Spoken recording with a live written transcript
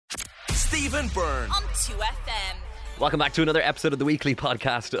Steve and Byrne on 2FM. Welcome back to another episode of the weekly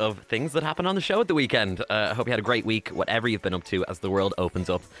podcast of things that happen on the show at the weekend. I hope you had a great week, whatever you've been up to as the world opens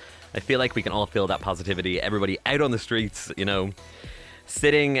up. I feel like we can all feel that positivity. Everybody out on the streets, you know,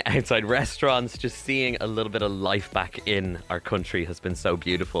 sitting outside restaurants, just seeing a little bit of life back in our country has been so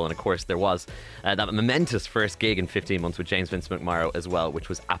beautiful. And of course there was that momentous first gig in 15 months with James Vincent McMorrow as well, which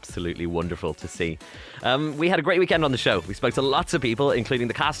was absolutely wonderful to see. We had a great weekend on the show. We spoke to lots of people, including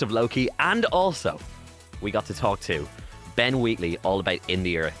the cast of Loki, and also we got to talk to Ben Wheatley all about In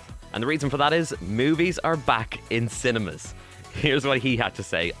the Earth. And the reason for that is movies are back in cinemas. Here's what he had to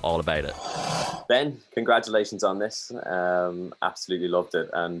say all about it. Ben, congratulations on this. Absolutely loved it.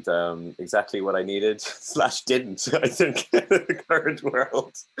 And exactly what I needed / didn't, I think, in the current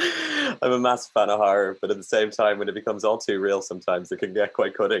world. I'm a massive fan of horror, but at the same time, when it becomes all too real, sometimes it can get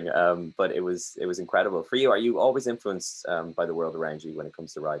quite cutting. But it was incredible. For you, are you always influenced by the world around you when it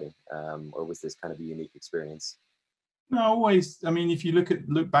comes to writing? Or was this kind of a unique experience? No, always. I mean, if you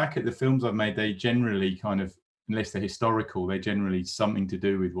look back at the films I've made, they generally kind of, unless they're historical, they're generally something to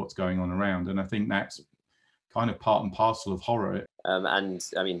do with what's going on around. And I think that's kind of part and parcel of horror. And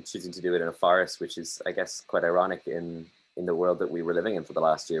I mean, choosing to do it in a forest, which is, I guess, quite ironic in the world that we were living in for the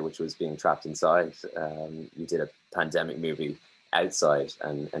last year, which was being trapped inside. You did a pandemic movie outside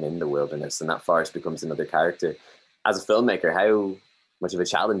and in the wilderness, and that forest becomes another character. As a filmmaker, how much of a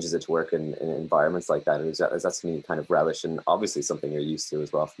challenge is it to work in environments like that? Is that something you kind of relish, and obviously something you're used to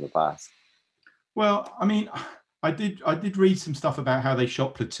as well from the past? Well, I mean, I did read some stuff about how they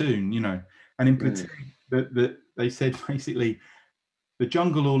shot Platoon, you know, and in Platoon, that they said basically the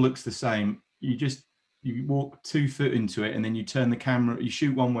jungle all looks the same. You walk 2 foot into it, and then you turn the camera, you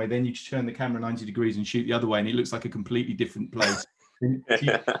shoot one way, then you turn the camera 90 degrees and shoot the other way, and it looks like a completely different place.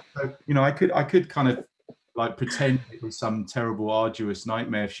 So, you know, I could kind of like pretend it was some terrible, arduous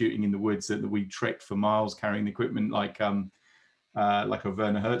nightmare of shooting in the woods that we trekked for miles carrying the equipment like a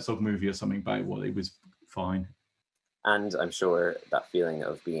Werner Herzog movie or something, but it was fine. And I'm sure that feeling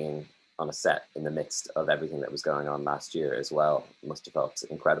of being on a set in the midst of everything that was going on last year as well must have felt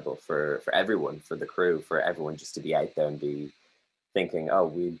incredible for everyone, for the crew, for everyone just to be out there and be thinking, oh,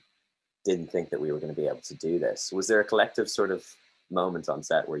 we didn't think that we were going to be able to do this. Was there a collective sort of moment on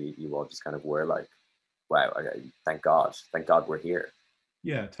set where you all just kind of were like, wow, thank God we're here?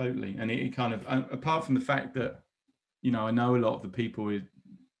 Yeah, totally. And it kind of, apart from the fact that, you know, I know a lot of the people, you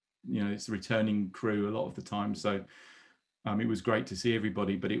know, it's a returning crew a lot of the time. So it was great to see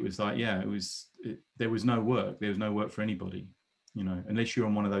everybody, but it was like, yeah, there was no work. There was no work for anybody, you know, unless you're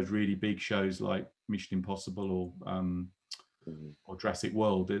on one of those really big shows like Mission Impossible or Jurassic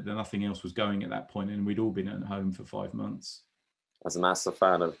World. Nothing else was going at that point, and we'd all been at home for 5 months. As a massive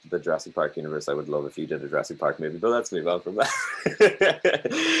fan of the Jurassic Park universe, I would love if you did a Jurassic Park movie, but let's move on from that.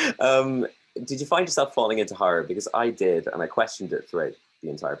 Did you find yourself falling into horror? Because I did, and I questioned it throughout the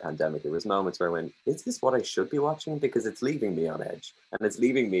entire pandemic. There was moments where I went, is this what I should be watching? Because it's leaving me on edge, and it's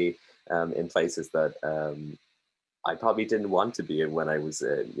leaving me in places that I probably didn't want to be in when I was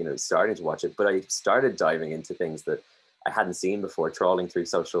starting to watch it. But I started diving into things that I hadn't seen before, trawling through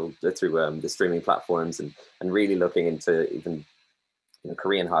the streaming platforms and really looking into even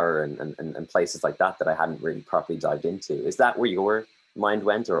Korean horror and places like that I hadn't really properly dived into. Is that where your mind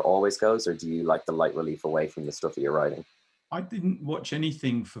went, or always goes, or do you like the light relief away from the stuff that you're writing? I didn't watch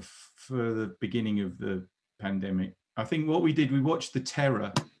anything for the beginning of the pandemic. I think what we did, we watched The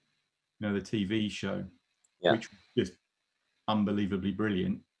Terror, you know, the TV show, which was just unbelievably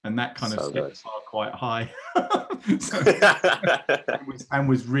brilliant, and that kind of set the bar quite high. and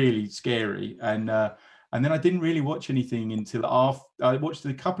was really scary. And then I didn't really watch anything until after. I watched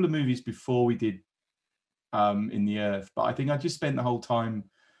a couple of movies before we did In the Earth, but I think I just spent the whole time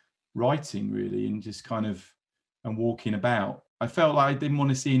writing really, and just kind of and walking about. I felt like I didn't want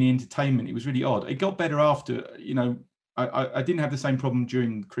to see any entertainment. It was really odd. It got better after, you know, I didn't have the same problem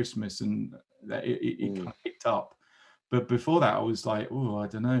during Christmas, and that it kind of picked up. But before that, I was like, oh, I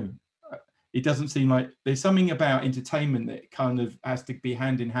don't know. It doesn't seem like there's something about entertainment that kind of has to be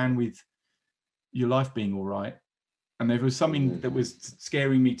hand in hand with your life being all right. And there was something that was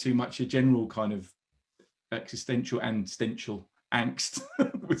scaring me too much, a general kind of existential and stenchal angst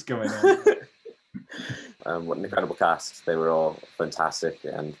was going on. What an incredible cast. They were all fantastic,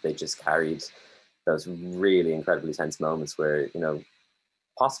 and they just carried those really incredibly tense moments where, you know,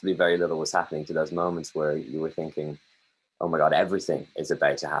 possibly very little was happening, to those moments where you were thinking, oh my God, everything is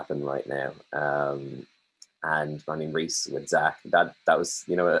about to happen right now. And I mean, Reese with Zach, that was,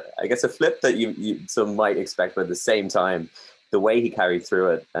 you know, I guess a flip that you some might expect, but at the same time, the way he carried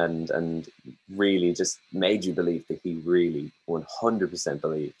through it and really just made you believe that he really 100%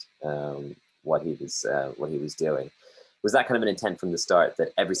 believed what he was doing. Was that kind of an intent from the start,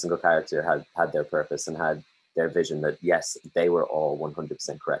 that every single character had their purpose and had their vision, that yes, they were all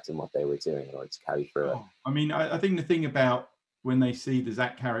 100% correct in what they were doing in order to carry through it? I mean, I think the thing about when they see the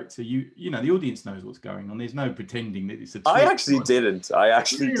Zach character, you know, the audience knows what's going on. There's no pretending that it's a twist. I actually didn't. I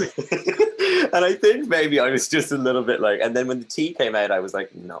actually did. And I think maybe I was just a little bit like, and then when the tea came out, I was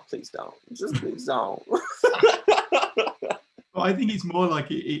like, no, please don't. Just please don't. Well, I think it's more like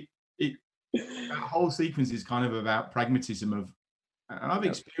that whole sequence is kind of about pragmatism of, and I've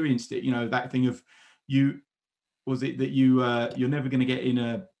experienced it, you know, that thing of you're never going to get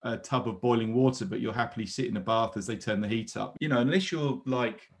in a tub of boiling water, but you'll happily sit in a bath as they turn the heat up. You know, unless you're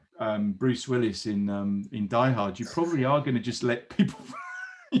like Bruce Willis in Die Hard, you probably are going to just let people,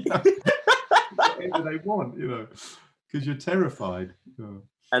 you know, whatever they want, you know, because you're terrified.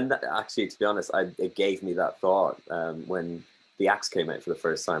 And actually, to be honest, it gave me that thought when the axe came out for the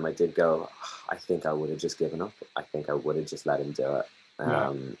first time. I did go, I think I would have just given up. I think I would have just let him do it.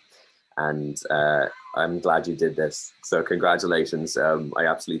 And I'm glad you did this. So congratulations. I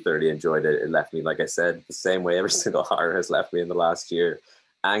absolutely thoroughly enjoyed it. It left me, like I said, the same way every single horror has left me in the last year.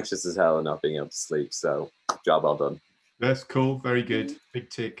 Anxious as hell and not being able to sleep. So job well done. That's cool. Very good. Big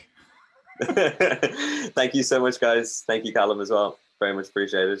tick. Thank you so much, guys. Thank you, Callum, as well. Very much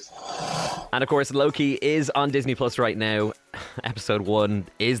appreciated. And of course, Loki is on Disney Plus right now. Episode 1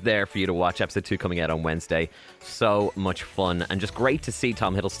 is there for you to watch. Episode 2 coming out on Wednesday. So much fun, and just great to see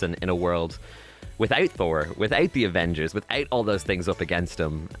Tom Hiddleston in a world without Thor, without the Avengers, without all those things up against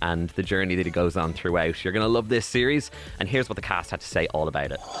him, and the journey that he goes on throughout. You're going to love this series, and here's what the cast had to say all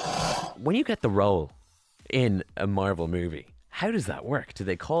about it. When you get the role in a Marvel movie, how does that work? Do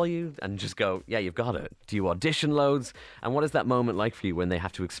they call you and just go, yeah, you've got it? Do you audition loads? And what is that moment like for you when they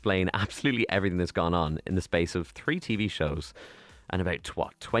have to explain absolutely everything that's gone on in the space of 3 TV shows and about,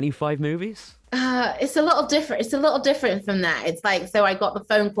 25 movies? It's a little different. It's a little different from that. It's like, so I got the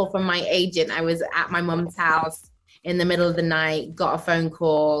phone call from my agent. I was at my mum's house in the middle of the night, got a phone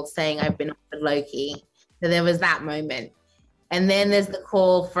call saying I've been offered Loki. So there was that moment. And then there's the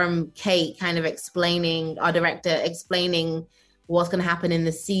call from Kate kind of explaining, our director, explaining what's going to happen in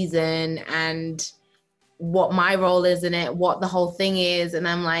the season and what my role is in it, what the whole thing is. And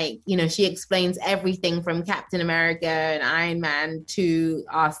I'm like, you know, she explains everything from Captain America and Iron Man to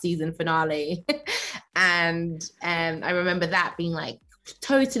our season finale. and I remember that being like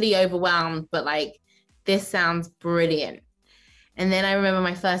totally overwhelmed, but like, this sounds brilliant. And then I remember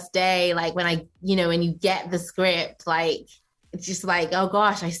my first day, like when I, you know, when you get the script, like, it's just like, oh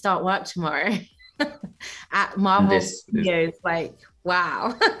gosh, I start work tomorrow at Marvel Studios. Like,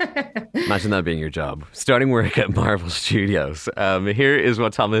 wow. Imagine that being your job, starting work at Marvel Studios. Here is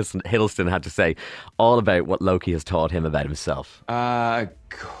what Thomas Hiddleston had to say all about what Loki has taught him about himself.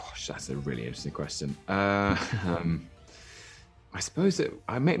 Gosh, that's a really interesting question. I suppose that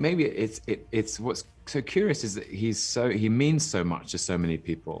maybe it's what's so curious is that he means so much to so many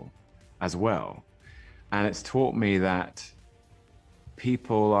people as well, and it's taught me that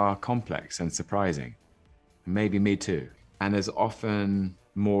people are complex and surprising. Maybe me too. And there's often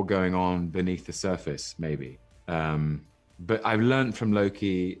more going on beneath the surface, maybe. But I've learned from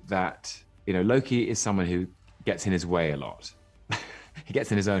Loki that, you know, Loki is someone who gets in his way a lot. He gets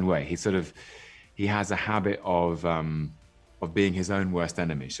in his own way. He has a habit of being his own worst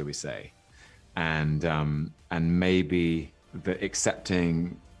enemy, shall we say. And maybe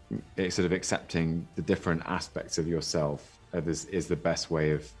accepting the different aspects of yourself is the best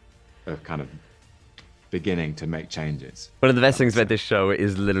way of kind of beginning to make changes. One of the best things about this show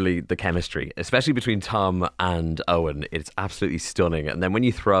is literally the chemistry, especially between Tom and Owen. It's absolutely stunning. And then when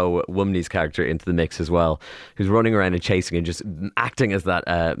you throw Wumney's character into the mix as well, who's running around and chasing and just acting as that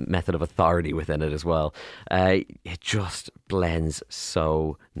method of authority within it as well, it just blends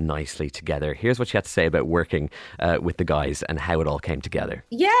so nicely together. Here's what she had to say about working with the guys and how it all came together.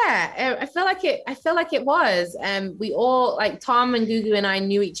 Yeah, I feel like it was. We all, like Tom and Gugu and I,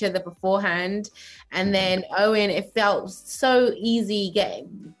 knew each other beforehand. And then Owen, it felt so easy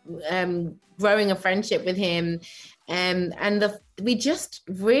growing a friendship with him. We just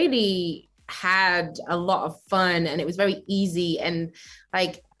really had a lot of fun, and it was very easy. And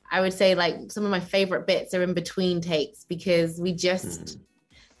like, I would say like some of my favorite bits are in between takes because we just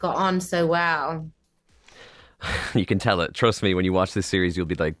got on so well. You can tell it. Trust me, when you watch this series, you'll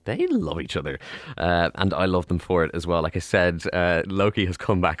be like, they love each other. And I love them for it as well. Like I said, Loki has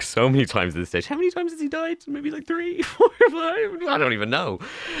come back so many times at this stage. How many times has he died? Maybe like 3, 4, 5? I don't even know.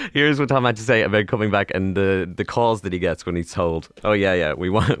 Here's what Tom had to say about coming back and the calls that he gets when he's told, oh yeah, we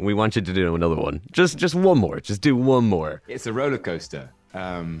want you to do another one. Just one more. Just do one more. It's a roller coaster.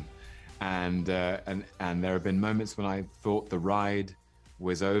 And there have been moments when I thought the ride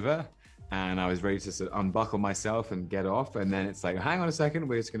was over and I was ready to sort of unbuckle myself and get off, and then it's like, hang on a second,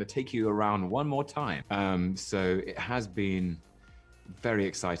 we're just going to take you around one more time. So it has been very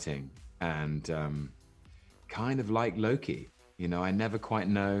exciting and kind of like Loki. You know, I never quite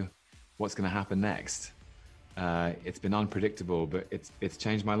know what's going to happen next. It's been unpredictable, but it's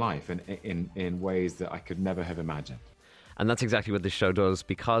changed my life in ways that I could never have imagined. And that's exactly what this show does,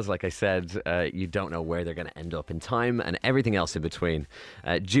 because, like I said, you don't know where they're going to end up in time and everything else in between.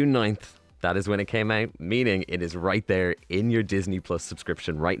 June 9th, that is when it came out, meaning it is right there in your Disney Plus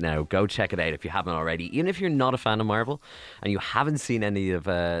subscription right now. Go check it out if you haven't already. Even if you're not a fan of Marvel and you haven't seen any of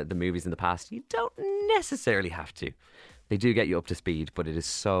the movies in the past, you don't necessarily have to. They do get you up to speed, but it is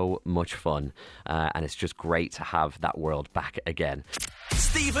so much fun. And it's just great to have that world back again.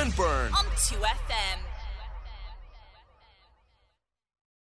 Stephen Byrne on 2FM.